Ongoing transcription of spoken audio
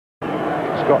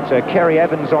got Kerry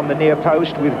Evans on the near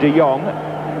post with De Jong.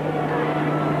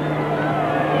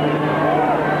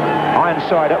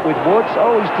 Ironside up with Woods.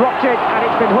 Oh, he's dropped it, and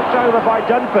it's been hooked over by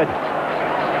Dunford.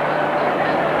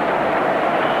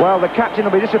 Well, the captain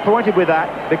will be disappointed with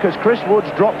that, because Chris Woods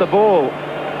dropped the ball,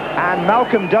 and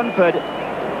Malcolm Dunford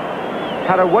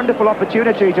had a wonderful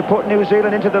opportunity to put New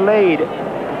Zealand into the lead.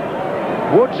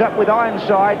 Woods up with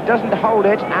Ironside, doesn't hold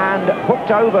it, and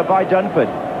hooked over by Dunford.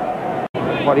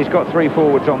 Well, he's got three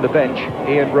forwards on the bench: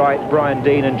 Ian Wright, Brian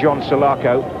Deane and John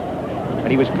Salako. And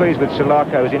he was pleased with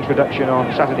Salako's introduction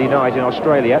on Saturday night in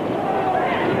Australia.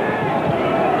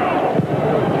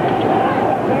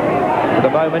 For the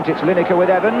moment, it's Lineker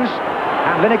with Evans,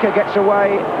 and Lineker gets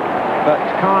away, but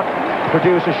can't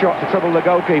produce a shot to trouble the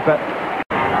goalkeeper.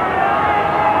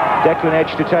 Declan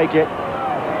Edge to take it.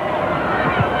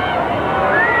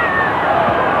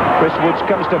 Chris Woods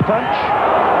comes to punch.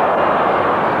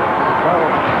 Well,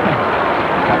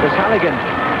 that was Halligan,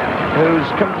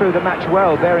 who's come through the match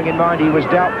well, bearing in mind he was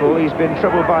doubtful. He's been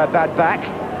troubled by a bad back,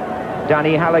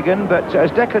 Danny Halligan. But as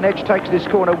Declan Edge takes this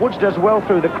corner, Woods does well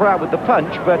through the crowd with the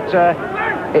punch, but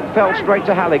it fell straight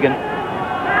to Halligan.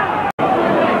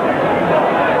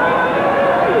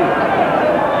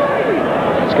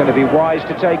 It's going to be Wise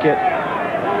to take it.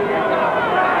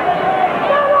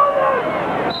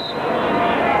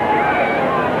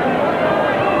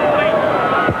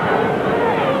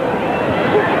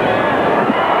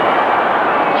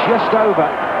 Just over.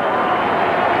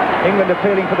 England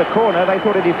appealing for the corner. They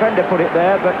thought a defender put it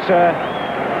there, but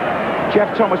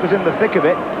Jeff Thomas was in the thick of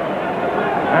it.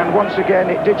 And once again,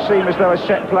 it did seem as though a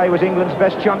set play was England's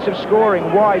best chance of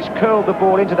scoring. Wise curled the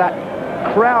ball into that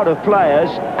crowd of players,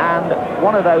 and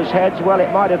one of those heads, well,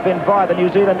 it might have been via the New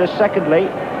Zealanders secondly.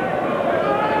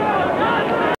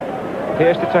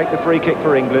 Here's to take the free kick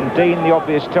for England. Deane, the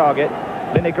obvious target.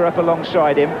 Lineker up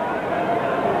alongside him.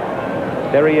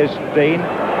 There he is, Deane.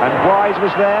 And Wise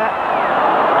was there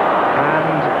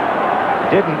and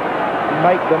didn't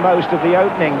make the most of the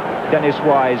opening, Dennis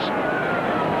Wise.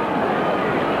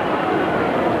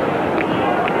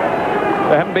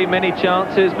 There haven't been many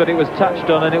chances, but it was touched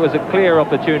on and it was a clear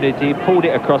opportunity. He pulled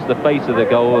it across the face of the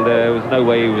goal. There was no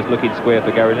way he was looking square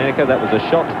for Gary Lineker. That was a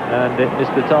shot and it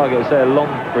missed the target. It was a long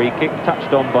free kick,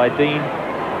 touched on by Deane.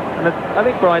 And I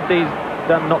think Brian Deane's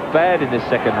done not bad in this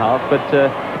second half, but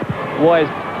Wise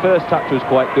first touch was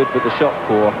quite good, but the shot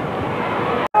poor.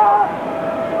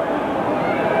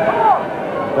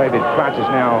 David Platt has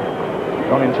now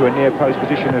gone into a near post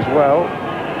position as well.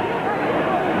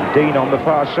 Deane on the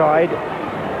far side.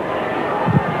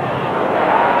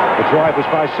 The drive was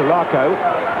by Salako.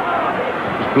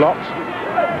 It was blocked.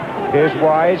 Here's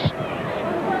Wise.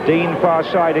 Deane far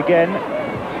side again.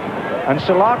 And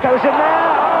Salako's in there.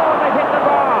 Oh, they hit the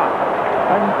bar.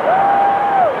 And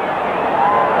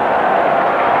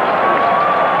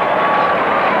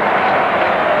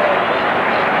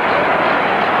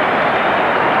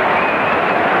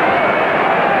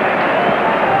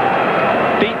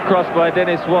cross by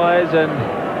Dennis Wise, and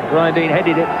Brian Deane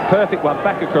headed it, perfect one,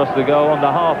 back across the goal. On the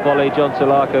half volley, John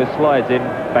Salako slides in,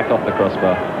 back off the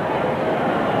crossbar.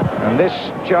 And this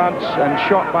chance and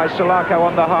shot by Salako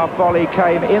on the half volley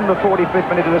came in the 45th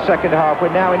minute of the second half.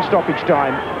 We're now in stoppage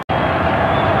time.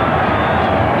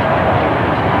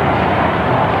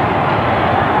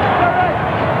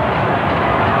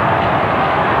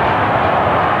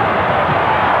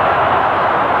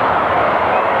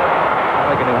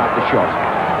 They're going to have the shot.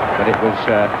 But it was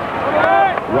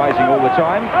rising all the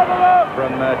time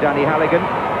from Danny Halligan.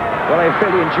 Well, they've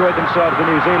really enjoyed themselves, the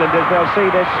New Zealanders. They'll see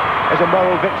this as a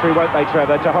moral victory, won't they,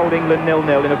 Trevor, to hold England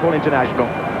 0-0 in a full international.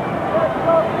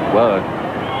 Well,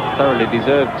 thoroughly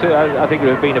deserved too. I think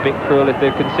it would have been a bit cruel if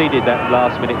they'd conceded that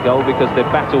last-minute goal, because they've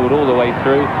battled all the way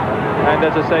through. And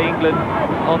as I say, England,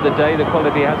 on the day, the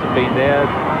quality hasn't been there.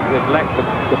 They've lacked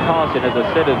the passing, as I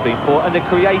said, has been poor, and the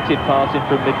creative passing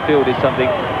from midfield is something,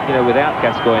 you know, without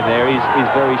Gascoigne there, he's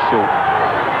very short.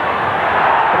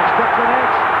 It's Declan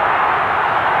Edge.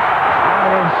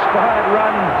 An inspired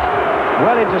run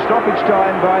well into stoppage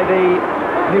time by the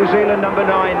New Zealand number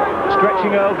 9,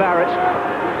 stretching Earl Barrett.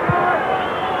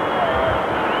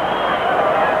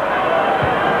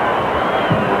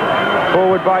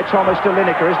 Forward by Thomas to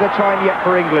Lineker. Is there time yet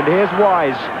for England? Here's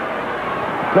Wise.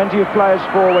 Plenty of players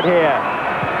forward here.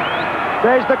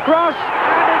 There's the cross,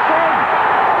 and it's in!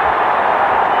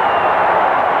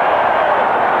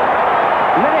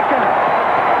 Lineker,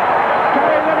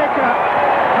 Gary Lineker,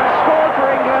 has scored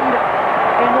for England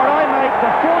in what I make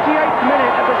the 48th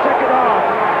minute of the second half.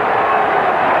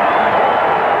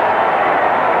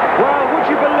 Well,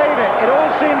 would you believe it? It all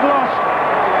seemed lost.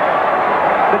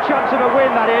 The chance of a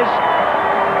win, that is.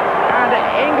 And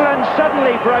England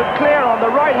suddenly broke clear on the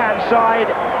right-hand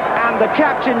side, and the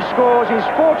captain scores his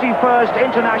 41st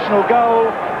international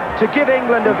goal to give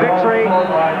England a victory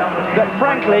that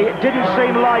frankly didn't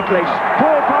seem likely.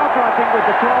 Paul Parker, I think, with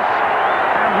the cross,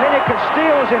 and Lineker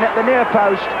steals in at the near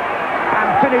post and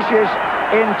finishes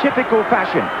in typical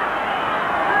fashion.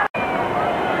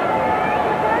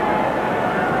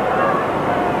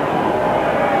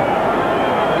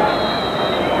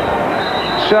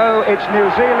 So it's New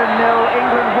Zealand 0,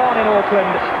 England 1 in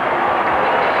Auckland.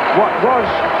 What was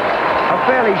a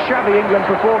fairly shabby England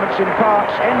performance in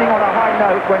parts, ending on a high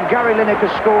note when Gary Lineker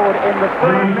scored in the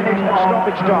 3rd minute of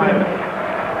stoppage time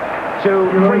to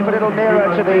creep a little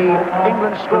nearer to the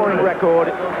England scoring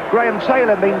record. Graham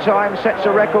Taylor, meantime, sets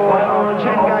a record of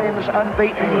 10 games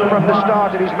unbeaten from the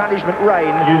start of his management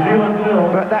reign.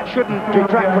 But that shouldn't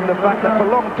detract from the fact that for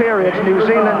long periods New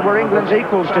Zealand were England's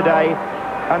equals today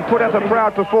and put up a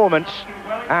proud performance,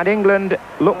 and England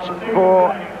looked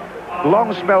for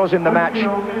long spells in the match,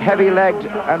 heavy-legged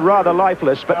and rather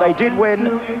lifeless, but they did win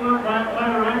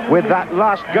with that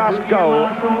last gasp goal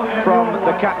from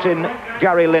the captain,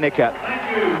 Gary Lineker.